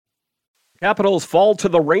Capitals fall to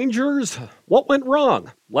the Rangers. What went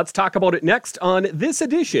wrong? Let's talk about it next on this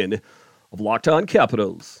edition of Locked On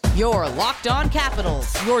Capitals. Your Locked On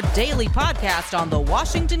Capitals, your daily podcast on the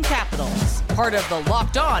Washington Capitals. Part of the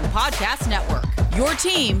Locked On Podcast Network, your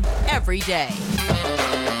team every day.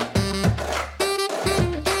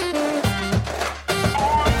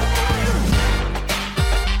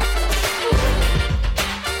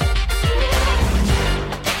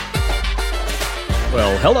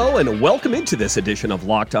 Well, hello and welcome into this edition of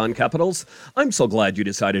Locked On Capitals. I'm so glad you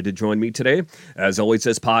decided to join me today. As always,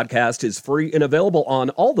 this podcast is free and available on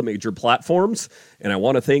all the major platforms, and I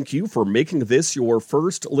want to thank you for making this your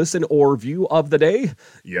first listen or view of the day.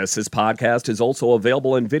 Yes, this podcast is also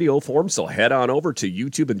available in video form, so head on over to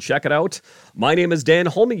YouTube and check it out. My name is Dan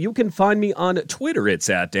Holme. You can find me on Twitter. It's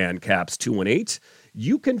at DanCaps218.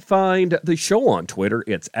 You can find the show on Twitter.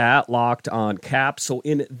 It's at Locked On Caps. So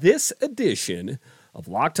in this edition of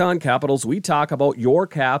Locked On Capitals, we talk about your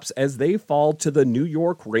Caps as they fall to the New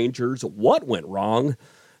York Rangers. What went wrong?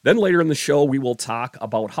 Then later in the show, we will talk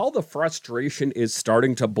about how the frustration is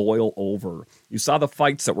starting to boil over. You saw the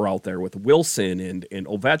fights that were out there with Wilson and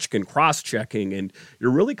Ovechkin cross-checking, and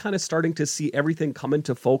you're really kind of starting to see everything come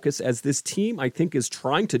into focus as this team, I think, is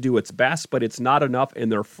trying to do its best, but it's not enough, and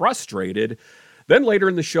they're frustrated. Then later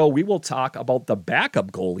in the show, we will talk about the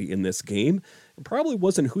backup goalie in this game. It probably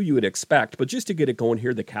wasn't who you would expect, but just to get it going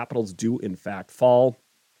here, the Capitals do in fact fall.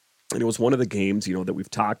 And it was one of the games, that we've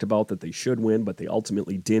talked about that they should win, but they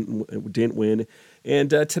ultimately didn't win. And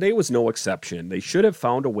today was no exception. They should have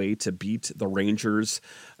found a way to beat the Rangers,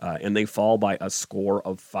 and they fall by a score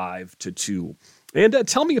of 5-2. And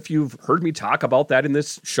tell me if you've heard me talk about that in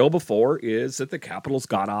this show before, is that the Capitals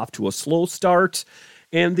got off to a slow start,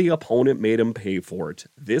 and the opponent made him pay for it.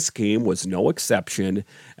 This game was no exception,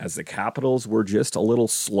 as the Capitals were just a little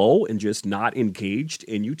slow and just not engaged.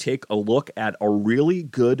 And you take a look at a really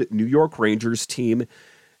good New York Rangers team,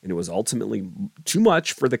 and it was ultimately too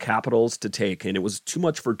much for the Capitals to take, and it was too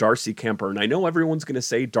much for Darcy Kuemper. And I know everyone's going to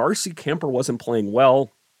say Darcy Kuemper wasn't playing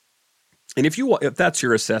well. And if that's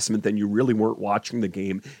your assessment, then you really weren't watching the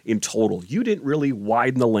game in total. You didn't really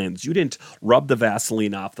widen the lens. You didn't rub the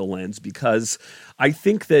Vaseline off the lens, because I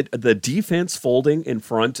think that the defense folding in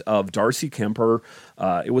front of Darcy Kuemper,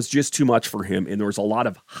 it was just too much for him. And there was a lot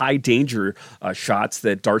of high danger shots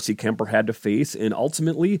that Darcy Kuemper had to face. And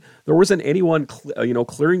ultimately, there wasn't anyone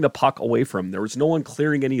clearing the puck away from him. There was no one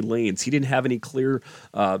clearing any lanes. He didn't have any clear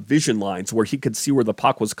vision lines where he could see where the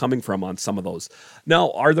puck was coming from on some of those.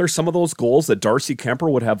 Now, are there some of those goals that Darcy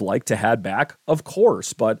Kuemper would have liked to have back? Of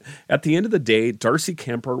course. But at the end of the day, Darcy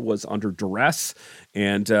Kuemper was under duress,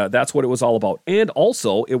 and that's what it was all about. And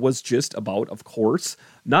also, it was just about, of course,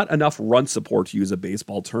 not enough run support, to use a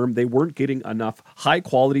baseball term. They weren't getting enough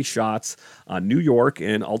high-quality shots on New York,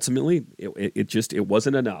 and ultimately, it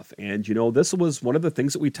wasn't enough. And, this was one of the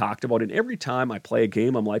things that we talked about, and every time I play a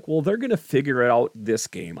game, I'm like, well, they're going to figure it out this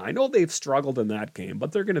game. I know they've struggled in that game,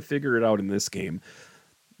 but they're going to figure it out in this game.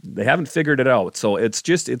 They haven't figured it out, so it's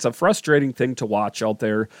a frustrating thing to watch out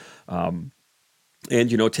there. And,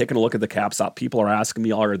 taking a look at the Caps, people are asking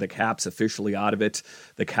me, are the Caps officially out of it?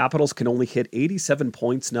 The Capitals can only hit 87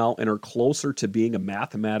 points now and are closer to being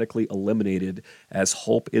mathematically eliminated as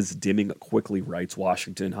hope is dimming quickly, writes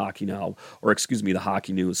Washington Hockey Now, the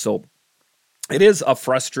Hockey News. So it is a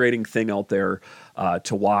frustrating thing out there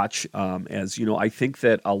to watch, as I think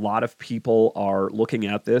that a lot of people are looking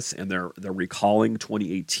at this and they're recalling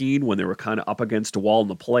 2018 when they were kind of up against a wall in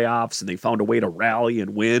the playoffs and they found a way to rally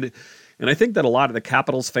and win. And I think that a lot of the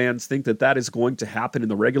Capitals fans think that that is going to happen in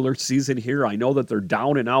the regular season here. I know that they're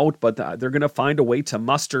down and out, but they're going to find a way to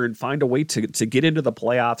muster and find a way to get into the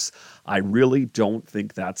playoffs. I really don't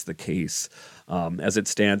think that's the case. As it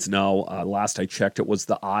stands now, last I checked, it was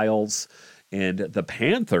the Isles and the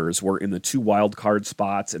Panthers were in the 2 wild card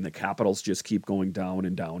spots, and the Capitals just keep going down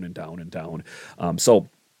and down and down and down. So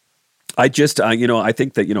I just, I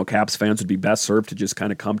think that, Caps fans would be best served to just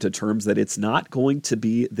kind of come to terms that it's not going to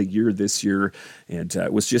be the year this year. And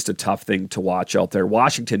it was just a tough thing to watch out there.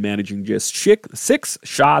 Washington managing just 6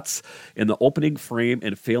 shots in the opening frame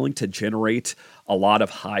and failing to generate a lot of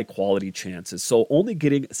high quality chances. So only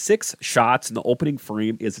getting 6 shots in the opening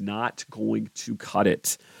frame is not going to cut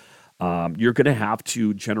it. You're going to have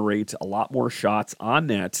to generate a lot more shots on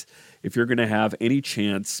net if you're going to have any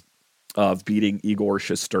chance of beating Igor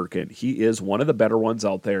Shesterkin. He is one of the better ones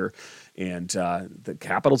out there, and the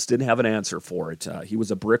Capitals didn't have an answer for it. He was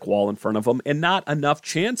a brick wall in front of them, and not enough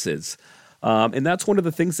chances. And that's one of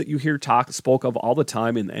the things that you hear spoke of all the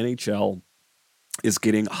time in the NHL is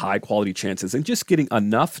getting high quality chances and just getting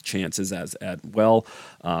enough chances as well.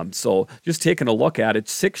 So just taking a look at it,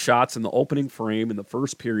 6 shots in the opening frame in the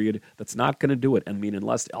first period, that's not going to do it. I mean,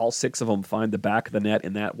 unless all 6 of them find the back of the net,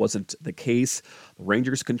 and that wasn't the case. The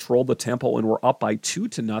Rangers controlled the tempo and were up by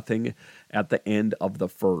 2-0 at the end of the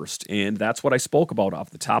first. And that's what I spoke about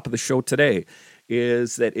off the top of the show today,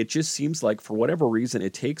 is that it just seems like for whatever reason,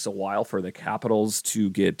 it takes a while for the Capitals to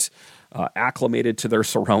get acclimated to their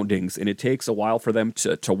surroundings, and it takes a while for them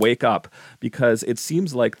to wake up, because it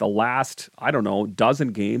seems like the last, I don't know, dozen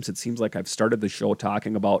games, it seems like I've started the show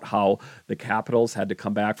talking about how the Capitals had to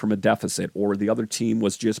come back from a deficit, or the other team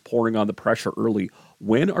was just pouring on the pressure early.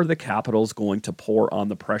 When are the Capitals going to pour on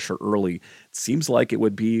the pressure early? It seems like it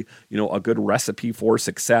would be, a good recipe for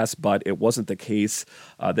success, but it wasn't the case.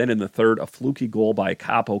 Then in the third, a fluky goal by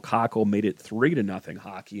Kako made it 3-0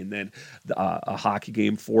 hockey, and then a hockey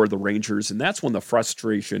game for the Rangers, and that's when the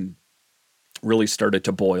frustration really started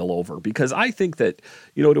to boil over, because I think that,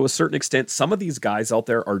 to a certain extent, some of these guys out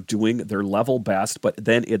there are doing their level best, but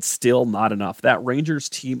then it's still not enough. That Rangers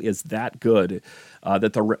team is that good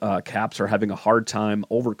that the Caps are having a hard time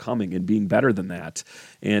overcoming and being better than that.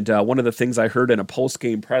 And one of the things I heard in a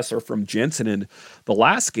post-game presser from Jensen in the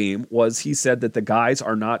last game was he said that the guys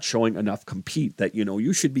are not showing enough compete, that,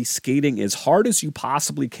 you should be skating as hard as you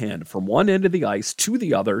possibly can from one end of the ice to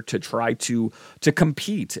the other to try to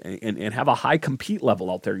compete and have a high compete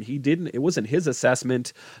level out there. It wasn't his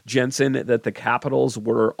assessment, Jensen, that the Capitals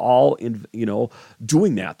were all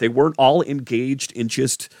doing that. They weren't all engaged in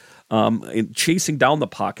just in chasing down the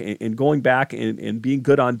puck and going back and being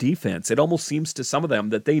good on defense. It almost seems to some of them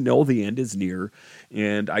that they know the end is near.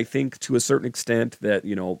 And I think to a certain extent that,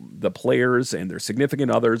 the players and their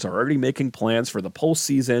significant others are already making plans for the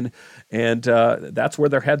postseason. And that's where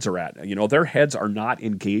their heads are at. Their heads are not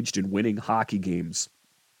engaged in winning hockey games.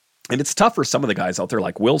 And it's tough for some of the guys out there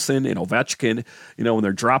like Wilson and Ovechkin, when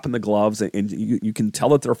they're dropping the gloves, and you can tell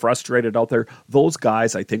that they're frustrated out there. Those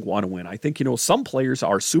guys, I think, want to win. I think, some players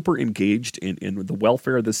are super engaged in the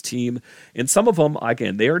welfare of this team. And some of them,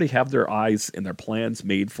 again, they already have their eyes and their plans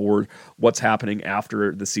made for what's happening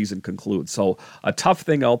after the season concludes. So a tough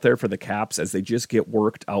thing out there for the Caps as they just get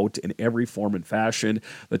worked out in every form and fashion.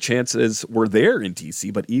 The chances were there in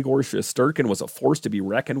DC, but Igor Shesterkin was a force to be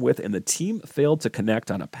reckoned with, and the team failed to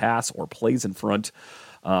connect on a pass or plays in front.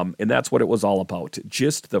 And that's what it was all about.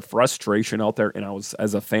 Just the frustration out there. And I was,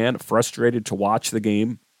 as a fan, frustrated to watch the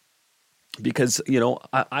game because,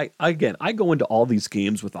 I go into all these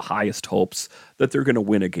games with the highest hopes that they're going to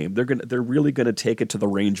win a game. They're really going to take it to the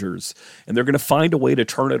Rangers, and they're going to find a way to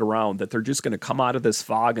turn it around, that they're just going to come out of this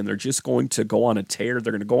fog and they're just going to go on a tear.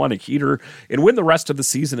 They're going to go on a heater and win the rest of the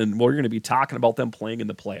season. And we're going to be talking about them playing in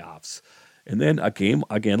the playoffs. And then a game,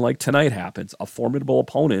 again, like tonight happens, a formidable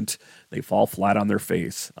opponent, they fall flat on their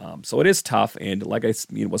face. So it is tough. And like I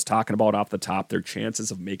was talking about off the top, their chances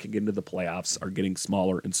of making it into the playoffs are getting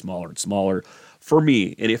smaller and smaller and smaller for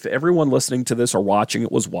me. And if everyone listening to this or watching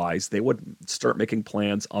it was wise, they would start making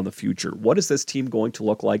plans on the future. What is this team going to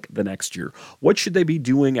look like the next year? What should they be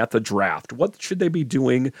doing at the draft? What should they be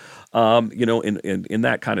doing, in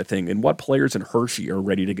that kind of thing? And what players in Hershey are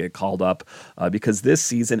ready to get called up? Because this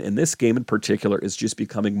season and this game in particular is just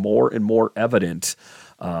becoming more and more evident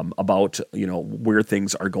about, where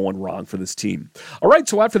things are going wrong for this team. All right,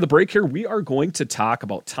 so after the break here, we are going to talk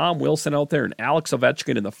about Tom Wilson out there and Alex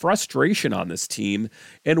Ovechkin and the frustration on this team,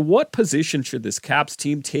 and what position should this Caps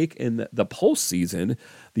team take in the postseason,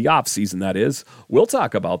 the offseason, that is. We'll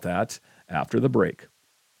talk about that after the break.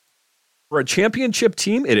 For a championship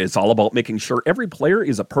team, it is all about making sure every player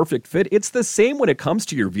is a perfect fit. It's the same when it comes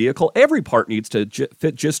to your vehicle. Every part needs to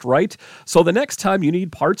fit just right. So the next time you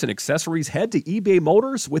need parts and accessories, head to eBay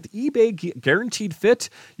Motors. With eBay Guaranteed Fit,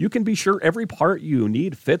 you can be sure every part you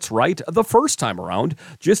need fits right the first time around.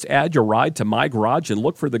 Just add your ride to My Garage and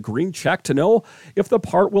look for the green check to know if the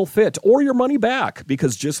part will fit, or your money back.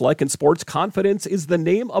 Because just like in sports, confidence is the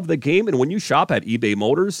name of the game. And when you shop at eBay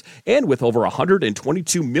Motors, and with over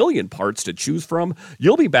 122 million parts to choose from,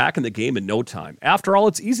 you'll be back in the game in no time. After all,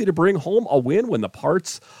 it's easy to bring home a win when the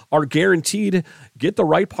parts are guaranteed. Get the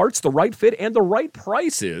right parts, the right fit, and the right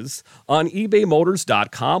prices on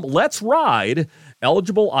ebaymotors.com. Let's ride.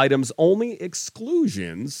 Eligible items only.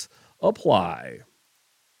 Exclusions apply.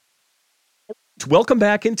 Welcome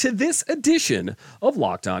back into this edition of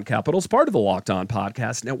Locked On Capitals, part of the Locked On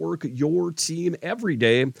Podcast Network, your team every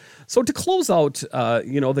day. So to close out,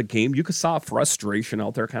 the game, you saw frustration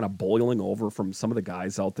out there kind of boiling over from some of the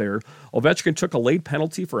guys out there. Ovechkin took a late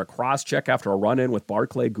penalty for a cross-check after a run-in with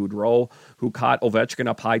Barclay Goodrow, who caught Ovechkin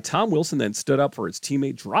up high. Tom Wilson then stood up for his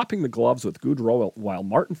teammate, dropping the gloves with Goodrow, while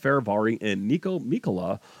Martin Feravari and Nico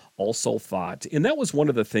Mikkola also fought. And that was one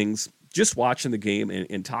of the things, just watching the game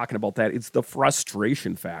and talking about that, it's the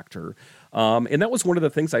frustration factor. And that was one of the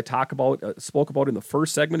things I spoke about in the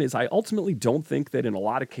first segment, is I ultimately don't think that in a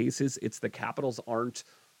lot of cases it's the Capitals aren't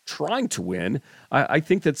trying to win. I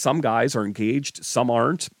think that some guys are engaged, some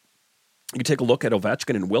aren't. You take a look at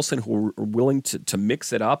Ovechkin and Wilson, who are willing to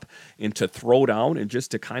mix it up and to throw down and just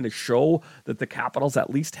to kind of show that the Capitals at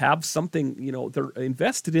least have something, they're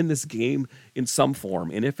invested in this game in some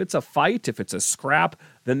form. And if it's a fight, if it's a scrap,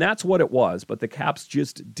 then that's what it was. But the Caps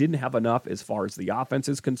just didn't have enough as far as the offense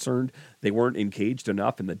is concerned. They weren't engaged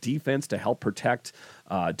enough in the defense to help protect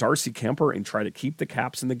Darcy Kemper and try to keep the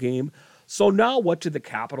Caps in the game. So now what do the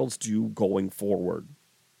Capitals do going forward?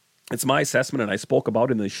 It's my assessment, and I spoke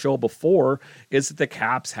about in the show before, is that the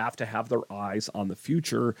Caps have to have their eyes on the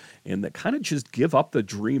future and that kind of just give up the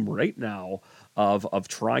dream right now of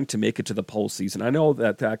trying to make it to the postseason. I know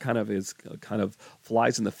that kind of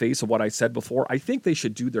flies in the face of what I said before. I think they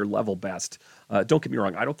should do their level best. Don't get me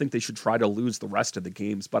wrong. I don't think they should try to lose the rest of the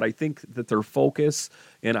games, but I think that their focus,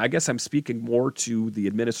 and I guess I'm speaking more to the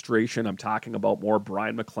administration. I'm talking about more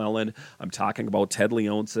Brian McClellan. I'm talking about Ted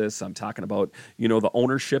Leonsis. I'm talking about, the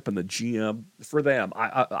ownership and the GM. For them,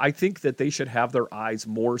 I think that they should have their eyes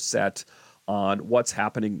more set on what's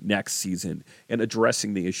happening next season and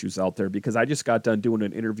addressing the issues out there, because I just got done doing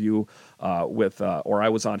an interview I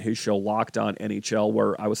was on his show, Locked On NHL,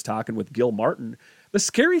 where I was talking with Gil Martin. The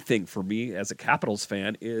scary thing for me as a Capitals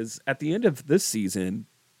fan is at the end of this season,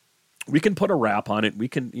 we can put a wrap on it. We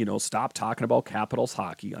can, stop talking about Capitals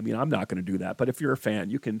hockey. I mean, I'm not going to do that. But if you're a fan,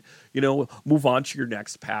 you can, move on to your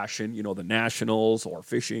next passion, the Nationals or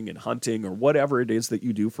fishing and hunting or whatever it is that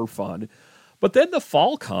you do for fun. But then the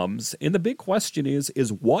fall comes, and the big question is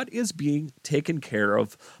what is being taken care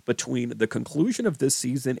of between the conclusion of this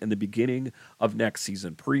season and the beginning of next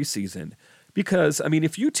season, preseason? Because,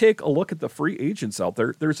 if you take a look at the free agents out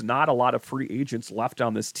there, there's not a lot of free agents left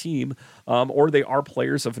on this team, or they are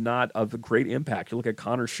players of great impact. You look at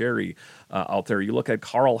Connor Sherry out there. You look at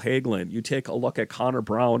Carl Hagelin. You take a look at Connor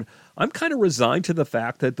Brown. I'm kind of resigned to the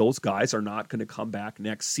fact that those guys are not going to come back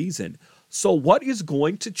next season. So what is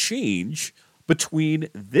going to change between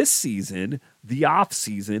this season, the off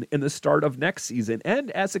season, and the start of next season?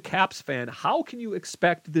 And as a Caps fan, how can you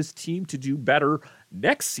expect this team to do better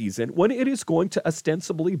next season when it is going to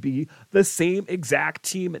ostensibly be the same exact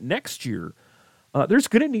team next year? There's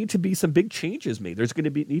going to need to be some big changes made. There's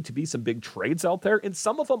going to need to be some big trades out there, and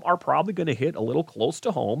some of them are probably going to hit a little close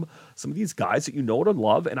to home. Some of these guys that you know and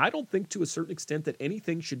love, and I don't think to a certain extent that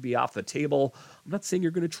anything should be off the table. I'm not saying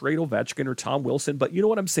you're going to trade Ovechkin or Tom Wilson, but you know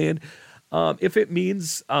what I'm saying? If it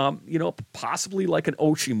means, possibly like an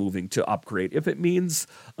Oshie moving to upgrade, if it means,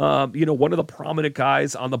 one of the prominent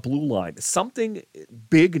guys on the blue line, something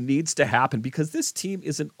big needs to happen, because this team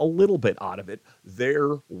isn't a little bit out of it.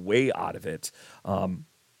 They're way out of it.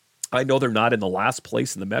 I know they're not in the last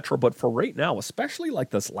place in the Metro, but for right now, especially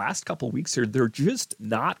like this last couple of weeks here, they're just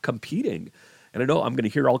not competing. And I know I'm going to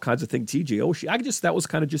hear all kinds of things. TJ Oshie, that was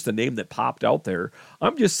kind of just a name that popped out there.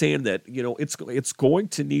 I'm just saying that, it's going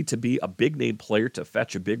to need to be a big name player to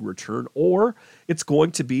fetch a big return, or it's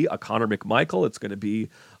going to be a Connor McMichael. It's going to be,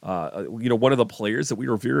 one of the players that we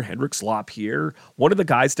revere, Hendrix LaPierre, one of the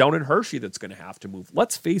guys down in Hershey that's going to have to move.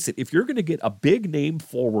 Let's face it, if you're going to get a big name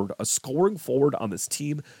forward, a scoring forward on this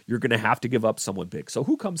team, you're going to have to give up someone big. So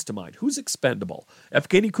who comes to mind? Who's expendable?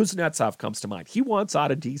 Evgeny Kuznetsov comes to mind. He wants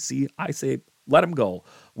out of DC. I say, let him go.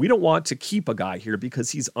 We don't want to keep a guy here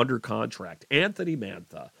because he's under contract. Anthony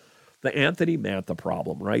Mantha. The Anthony Mantha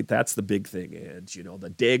problem, right? That's the big thing. And, the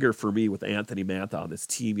dagger for me with Anthony Mantha on this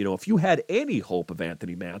team, if you had any hope of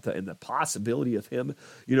Anthony Mantha and the possibility of him,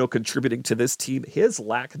 contributing to this team, his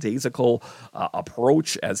lackadaisical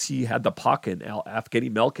approach as he had the puck and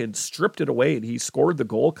Evgeny Malkin stripped it away and he scored the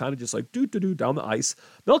goal kind of just like doo-doo-doo down the ice.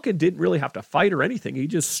 Malkin didn't really have to fight or anything. He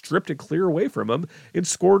just stripped it clear away from him and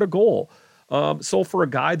scored a goal. So for a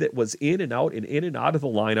guy that was in and out of the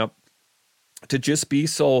lineup to just be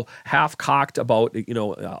so half-cocked about,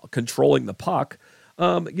 controlling the puck,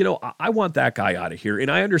 I want that guy out of here. And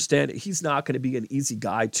I understand he's not going to be an easy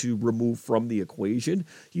guy to remove from the equation.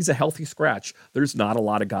 He's a healthy scratch. There's not a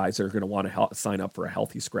lot of guys that are going to want to sign up for a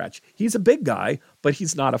healthy scratch. He's a big guy, but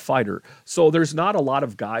he's not a fighter. So there's not a lot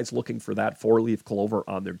of guys looking for that four-leaf clover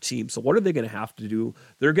on their team. So what are they going to have to do?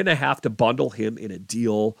 They're going to have to bundle him in a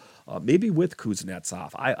deal, maybe with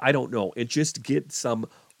Kuznetsov. I don't know. And just get some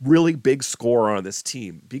really big score on this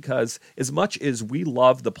team, because as much as we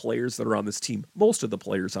love the players that are on this team, most of the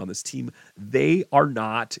players on this team, they are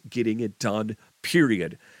not getting it done,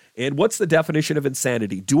 period. And what's the definition of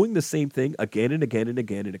insanity? Doing the same thing again and again and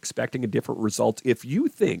again and expecting a different result. If you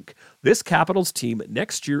think this Capitals team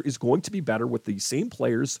next year is going to be better with the same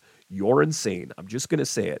players, you're insane. I'm just going to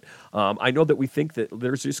say it. I know that we think that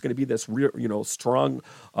there's just going to be this strong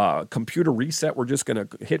computer reset. We're just going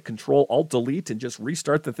to hit Control Alt Delete and just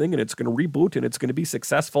restart the thing, and it's going to reboot and it's going to be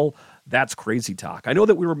successful. That's crazy talk. I know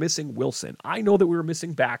that we were missing Wilson. I know that we were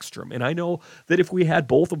missing Backstrom, and I know that if we had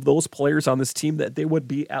both of those players on this team, that they would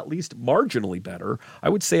be at least marginally better. I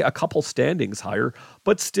would say a couple standings higher,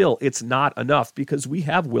 but still, it's not enough because we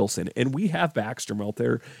have Wilson and we have Backstrom out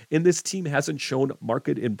there, and this team hasn't shown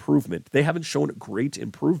market improvement. They haven't shown great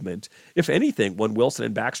improvement. If anything, when Wilson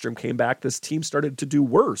and Backstrom came back, this team started to do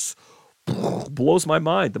worse. Blows my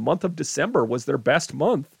mind. The month of December was their best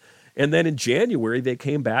month. And then in January, they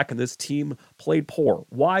came back and this team played poor.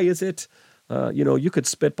 Why is it? You could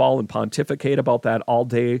spitball and pontificate about that all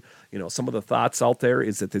day. Some of the thoughts out there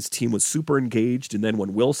is that this team was super engaged. And then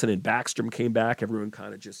when Wilson and Backstrom came back, everyone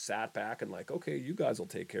kind of just sat back and like, okay, you guys will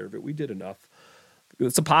take care of it. We did enough.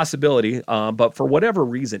 It's a possibility, but for whatever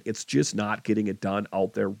reason, it's just not getting it done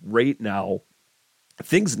out there right now.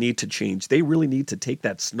 Things need to change. They really need to take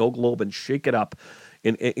that snow globe and shake it up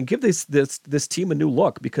and give this team a new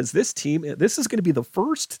look, because this is going to be the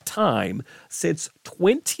first time since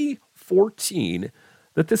 2014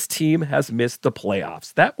 that this team has missed the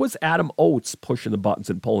playoffs. That was Adam Oates pushing the buttons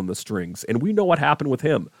and pulling the strings, and we know what happened with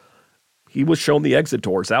him. He was shown the exit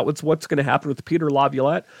doors. That was what's going to happen with Peter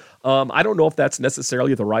Laviolette. I don't know if that's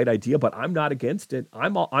necessarily the right idea, but I'm not against it.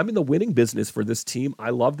 I'm in the winning business for this team.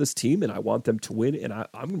 I love this team, and I want them to win, and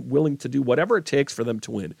I'm willing to do whatever it takes for them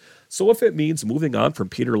to win. So if it means moving on from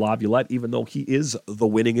Peter Laviolette, even though he is the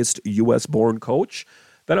winningest U.S.-born coach,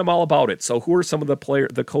 then I'm all about it. So who are some of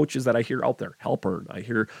the coaches that I hear out there? Halpern. I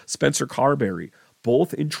hear Spencer Carberry.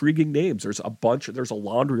 Both intriguing names. There's a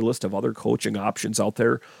laundry list of other coaching options out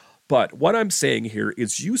there. But what I'm saying here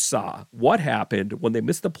is you saw what happened when they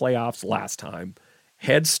missed the playoffs last time.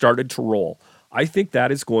 Heads started to roll. I think that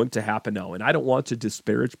is going to happen now. And I don't want to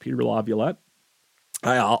disparage Peter Laviolette.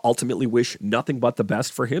 I ultimately wish nothing but the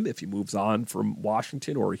best for him if he moves on from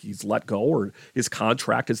Washington or he's let go or his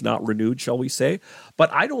contract is not renewed, shall we say. But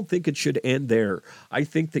I don't think it should end there. I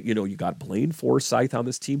think that, you got Blaine Forsythe on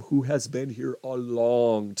this team who has been here a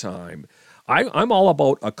long time. I'm all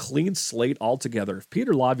about a clean slate altogether. If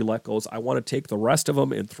Peter Laviolette goes, I want to take the rest of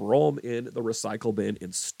them and throw them in the recycle bin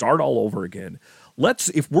and start all over again.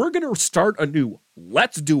 If we're going to start anew,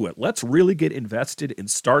 let's do it. Let's really get invested in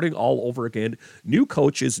starting all over again. New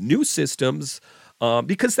coaches, new systems,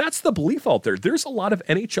 because that's the belief out there. There's a lot of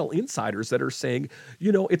NHL insiders that are saying,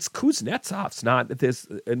 it's Kuznetsov's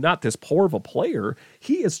not this poor of a player.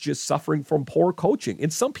 He is just suffering from poor coaching.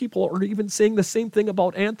 And some people are even saying the same thing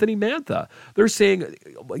about Anthony Mantha. They're saying,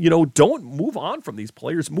 don't move on from these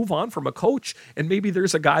players, move on from a coach, and maybe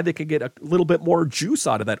there's a guy that can get a little bit more juice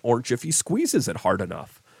out of that orange if he squeezes it hard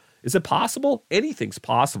enough. Is it possible? Anything's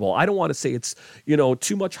possible. I don't want to say it's,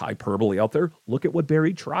 too much hyperbole out there. Look at what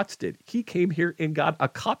Barry Trotz did. He came here and got a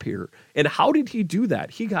cup here. And how did he do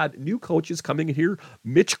that? He got new coaches coming in here.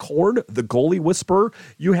 Mitch Korn, the goalie whisperer.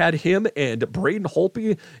 You had him and Braden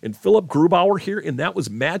Holtby and Philip Grubauer here, and that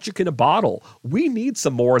was magic in a bottle. We need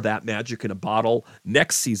some more of that magic in a bottle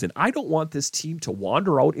next season. I don't want this team to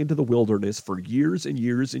wander out into the wilderness for years and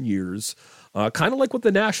years and years. Kind of like what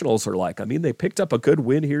the Nationals are like. I mean, they picked up a good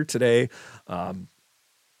win here today.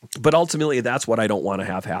 But ultimately, that's what I don't want to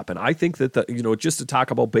have happen. I think that just to talk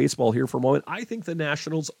about baseball here for a moment, I think the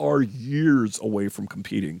Nationals are years away from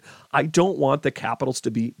competing. I don't want the Capitals to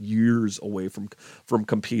be years away from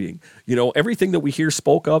competing. Everything that we hear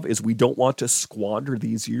spoke of is we don't want to squander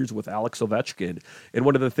these years with Alex Ovechkin. And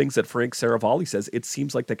one of the things that Frank Saravalli says, it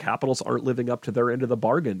seems like the Capitals aren't living up to their end of the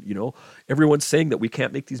bargain. Everyone's saying that we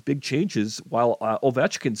can't make these big changes while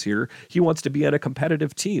Ovechkin's here. He wants to be on a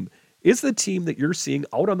competitive team. Is the team that you're seeing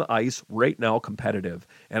out on the ice right now competitive?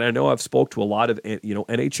 And I know I've spoke to a lot of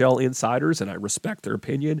NHL insiders, and I respect their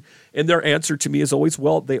opinion. And their answer to me is always,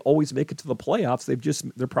 well, they always make it to the playoffs.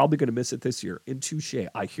 They're probably going to miss it this year. And touche,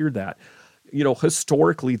 I hear that.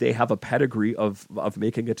 historically they have a pedigree of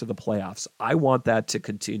making it to the playoffs. I want that to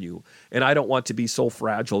continue, and I don't want to be so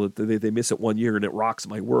fragile that they miss it one year and it rocks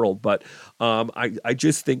my world. But I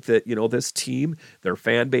just think that, this team, their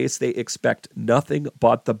fan base, they expect nothing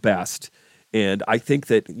but the best. And I think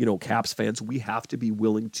that, Caps fans, we have to be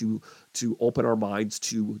willing to open our minds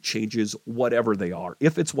to changes, whatever they are.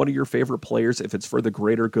 If it's one of your favorite players, if it's for the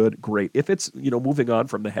greater good, great. If it's, moving on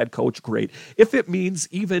from the head coach, great. If it means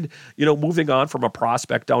even, moving on from a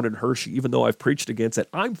prospect down in Hershey, even though I've preached against it,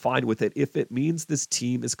 I'm fine with it. If it means this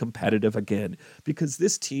team is competitive again, because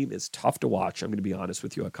this team is tough to watch. I'm going to be honest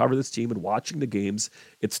with you. I cover this team, and watching the games,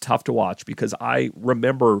 it's tough to watch because I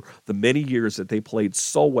remember the many years that they played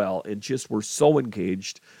so well and just were so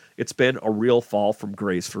engaged. It's been a real fall from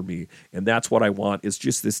grace for me, and that's what I want, is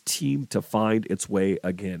just this team to find its way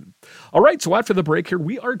again. All right, so after the break here,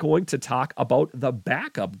 we are going to talk about the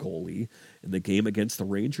backup goalie in the game against the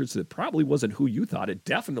Rangers. It probably wasn't who you thought. It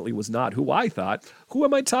definitely was not who I thought. Who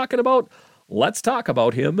am I talking about? Let's talk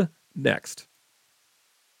about him next.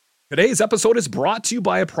 Today's episode is brought to you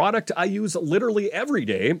by a product I use literally every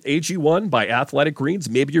day, AG1 by Athletic Greens.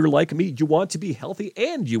 Maybe you're like me, you want to be healthy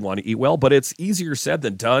and you want to eat well, but it's easier said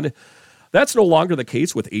than done. That's no longer the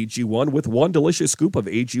case with AG1. With one delicious scoop of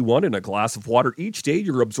AG1 in a glass of water each day,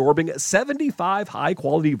 you're absorbing 75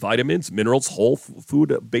 high-quality vitamins, minerals, whole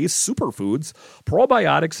food-based superfoods,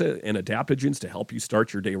 probiotics, and adaptogens to help you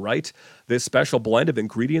start your day right. This special blend of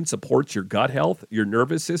ingredients supports your gut health, your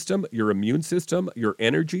nervous system, your immune system, your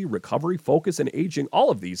energy, recovery, focus, and aging, all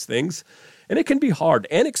of these things. And it can be hard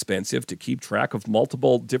and expensive to keep track of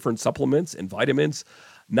multiple different supplements and vitamins,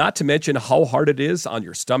 not to mention how hard it is on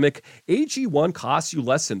your stomach. AG1 costs you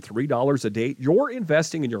less than $3 a day. You're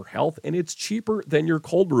investing in your health, and it's cheaper than your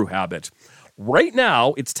cold brew habit. Right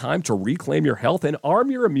now, it's time to reclaim your health and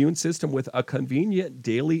arm your immune system with a convenient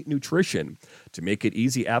daily nutrition. To make it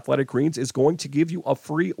easy, Athletic Greens is going to give you a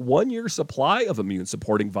free 1-year supply of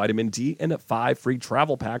immune-supporting vitamin D and 5 free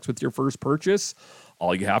travel packs with your first purchase.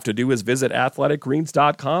 All you have to do is visit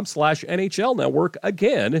athleticgreens.com/NHL Network.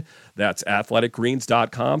 Again, that's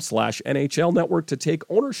athleticgreens.com/NHL Network to take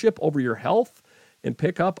ownership over your health and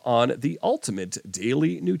pick up on the ultimate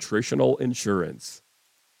daily nutritional insurance.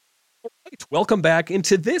 All right, welcome back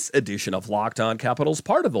into this edition of Locked On Capitals,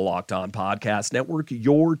 part of the Locked On Podcast Network,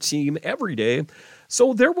 your team every day.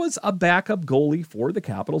 So there was a backup goalie for the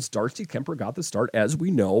Capitals. Darcy Kuemper got the start, as we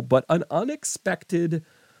know, but an unexpected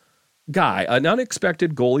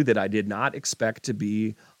goalie that I did not expect to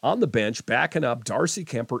be on the bench, backing up Darcy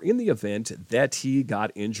Kuemper in the event that he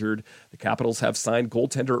got injured. The Capitals have signed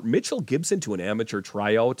goaltender Mitchell Gibson to an amateur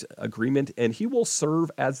tryout agreement, and he will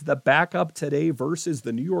serve as the backup today versus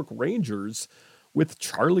the New York Rangers, with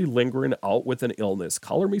Charlie Lindgren out with an illness.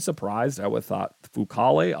 Color me surprised. I would have thought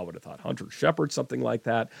Fucale. I would have thought Hunter Shepard, something like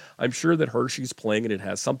that. I'm sure that Hershey's playing and it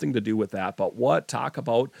has something to do with that. But talk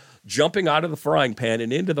about jumping out of the frying pan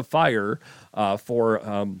and into the fire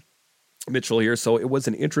for Mitchell here. So it was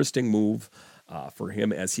an interesting move for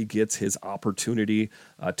him as he gets his opportunity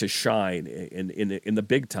to shine in the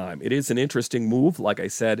big time. It is an interesting move. Like I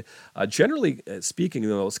said, generally speaking, in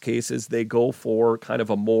those cases, they go for kind of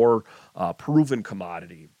a more proven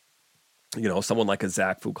commodity. Someone like a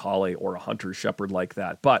Zach Fucale or a Hunter Shepard like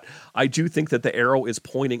that. But I do think that the arrow is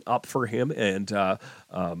pointing up for him, and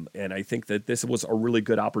I think that this was a really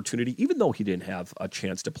good opportunity, even though he didn't have a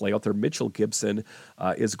chance to play out there. Mitchell Gibson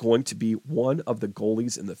is going to be one of the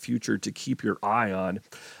goalies in the future to keep your eye on.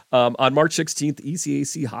 On March 16th,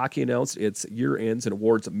 ECAC Hockey announced its year ends and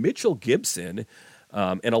awards Mitchell Gibson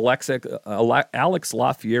and Alex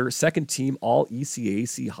Lafleur, second team all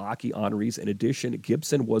ECAC hockey honorees. In addition,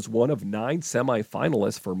 Gibson was one of 9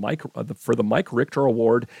 semifinalists for the Mike Richter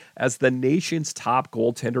Award as the nation's top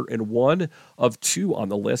goaltender and one of 2 on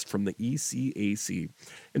the list from the ECAC.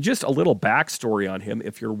 And just a little backstory on him,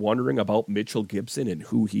 if you're wondering about Mitchell Gibson and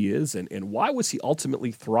who he is and why was he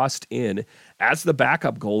ultimately thrust in as the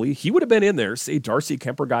backup goalie. He would have been in there. Say Darcy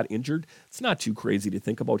Kuemper got injured. It's not too crazy to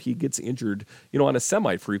think about. He gets injured, on a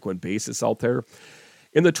semi-frequent basis out there.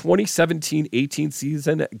 In the 2017-18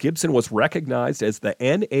 season, Gibson was recognized as the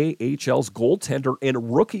NAHL's goaltender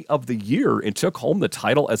and rookie of the year and took home the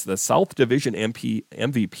title as the South Division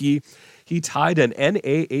MVP. He tied an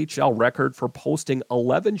NAHL record for posting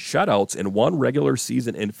 11 shutouts in one regular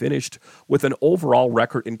season and finished with an overall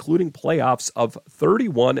record, including playoffs, of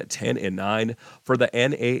 31-10-9 for the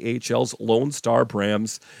NAHL's Lone Star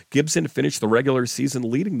Brams. Gibson finished the regular season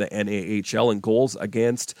leading the NAHL in goals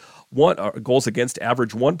against goals against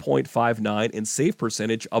average 1.59 and save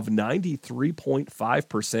percentage of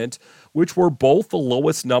 93.5%, which were both the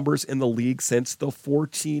lowest numbers in the league since the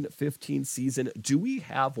 14-15 season. Do we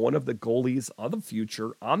have one of the goalies of the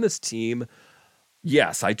future on this team?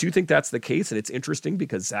 Yes, I do think that's the case, and it's interesting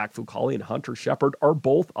because Zach Fucale and Hunter Shepard are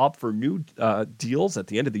both up for new deals at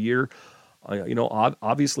the end of the year.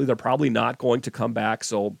 Obviously they're probably not going to come back,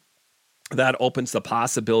 so that opens the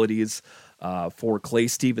possibilities for Clay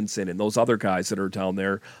Stevenson and those other guys that are down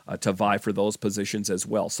there to vie for those positions as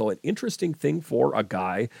well. So an interesting thing for a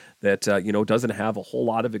guy that, doesn't have a whole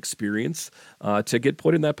lot of experience to get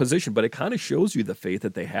put in that position, but it kind of shows you the faith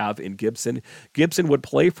that they have in Gibson. Gibson would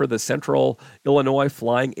play for the Central Illinois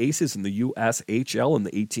Flying Aces in the USHL in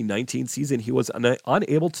the 18-19 season. He was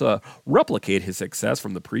unable to replicate his success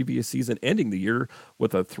from the previous season, ending the year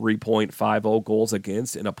with a 3.50 goals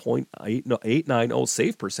against and a .890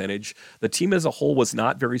 save percentage. The team as a whole was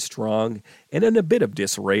not very strong and in a bit of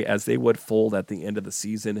disarray as they would fold at the end of the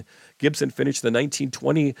season. Gibson finished the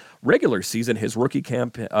 1920 regular season, his rookie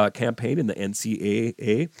campaign in the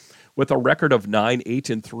NCAA, with a record of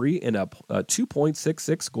 9-8-3 and a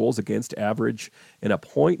 2.66 goals against average and a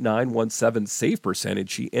 .917 save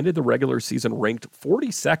percentage. He ended the regular season ranked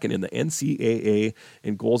 42nd in the NCAA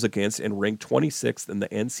in goals against and ranked 26th in the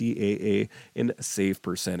NCAA in save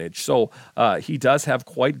percentage. So he does have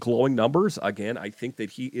quite glowing numbers. Again, I think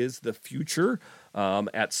that he is the future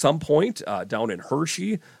at some point down in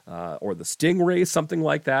Hershey or the Stingrays, something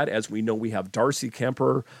like that. As we know, we have Darcy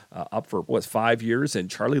Kemper up for 5 years and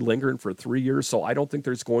Charlie Lindgren for 3 years. So I don't think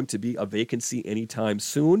there's going to be a vacancy anytime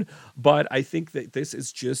soon. But I think that this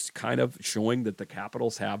is just kind of showing that the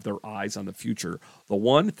Capitals have their eyes on the future. The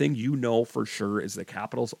one thing you know for sure is the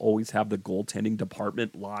Capitals always have the goaltending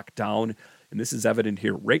department locked down. And this is evident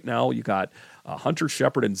here. Right now, you got Hunter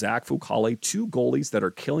Shepard and Zach Fucale, two goalies that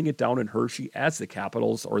are killing it down in Hershey as the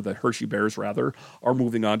Capitals, or the Hershey Bears rather, are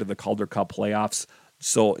moving on to the Calder Cup playoffs.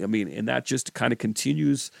 So, and that just kind of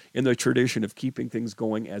continues in the tradition of keeping things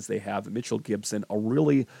going as they have Mitchell Gibson, a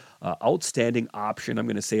really outstanding option, I'm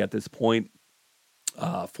going to say at this point,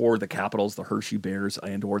 for the Capitals, the Hershey Bears,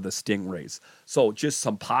 and or the Stingrays. So just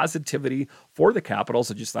some positivity for the Capitals.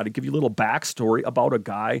 I just thought I'd give you a little backstory about a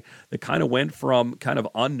guy that kind of went from kind of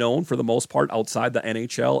unknown for the most part outside the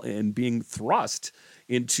NHL and being thrust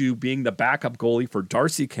into being the backup goalie for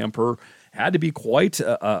Darcy Kemper. Had to be quite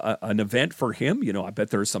an event for him. I bet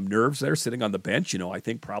there's some nerves there sitting on the bench. I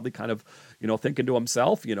think probably kind of, thinking to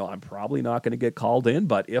himself, I'm probably not going to get called in,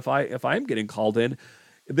 but if I'm getting called in,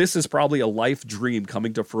 this is probably a life dream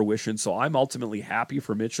coming to fruition. So I'm ultimately happy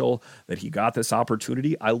for Mitchell that he got this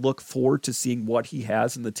opportunity. I look forward to seeing what he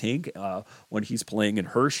has in the tank when he's playing in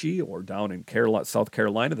Hershey or down in South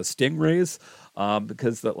Carolina, the Stingrays.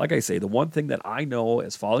 Because like I say, the one thing that I know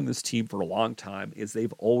as following this team for a long time is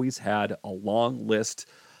they've always had a long list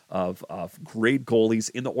of great goalies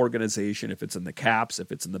in the organization. If it's in the Caps,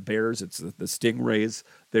 if it's in the Bears, it's the Stingrays,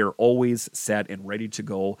 they're always set and ready to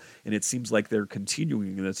go. And it seems like they're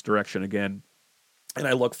continuing in this direction again. And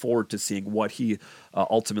I look forward to seeing what he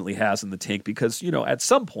ultimately has in the tank because, at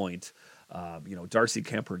some point, Darcy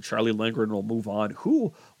Kemper and Charlie Lindgren will move on.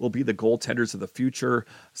 Who will be the goaltenders of the future?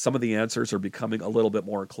 Some of the answers are becoming a little bit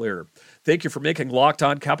more clear. Thank you for making Locked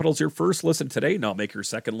On Capitals your first listen today. Now make your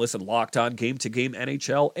second listen Locked On Game to Game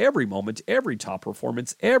NHL. Every moment, every top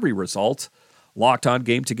performance, every result. Locked On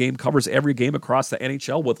Game to Game covers every game across the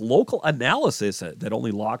NHL with local analysis that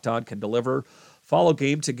only Locked On can deliver. Follow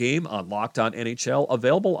Game to Game on Locked On NHL,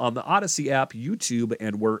 available on the Odyssey app, YouTube,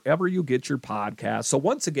 and wherever you get your podcasts. So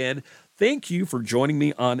once again, thank you for joining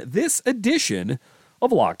me on this edition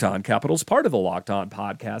of Locked On Capitals, part of the Locked On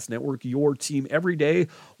Podcast Network, your team every day.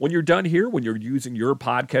 When you're done here, when you're using your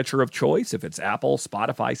podcatcher of choice, if it's Apple,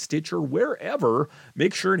 Spotify, Stitcher, wherever,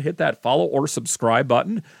 make sure and hit that follow or subscribe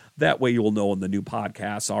button. That way you will know when the new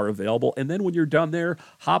podcasts are available. And then when you're done there,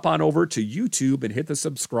 hop on over to YouTube and hit the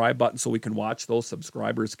subscribe button so we can watch those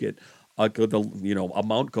subscribers get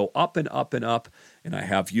amount go up and up and up. And I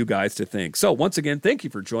have you guys to thank. So once again, thank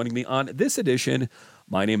you for joining me on this edition.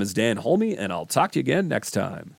 My name is Dan Holme, and I'll talk to you again next time.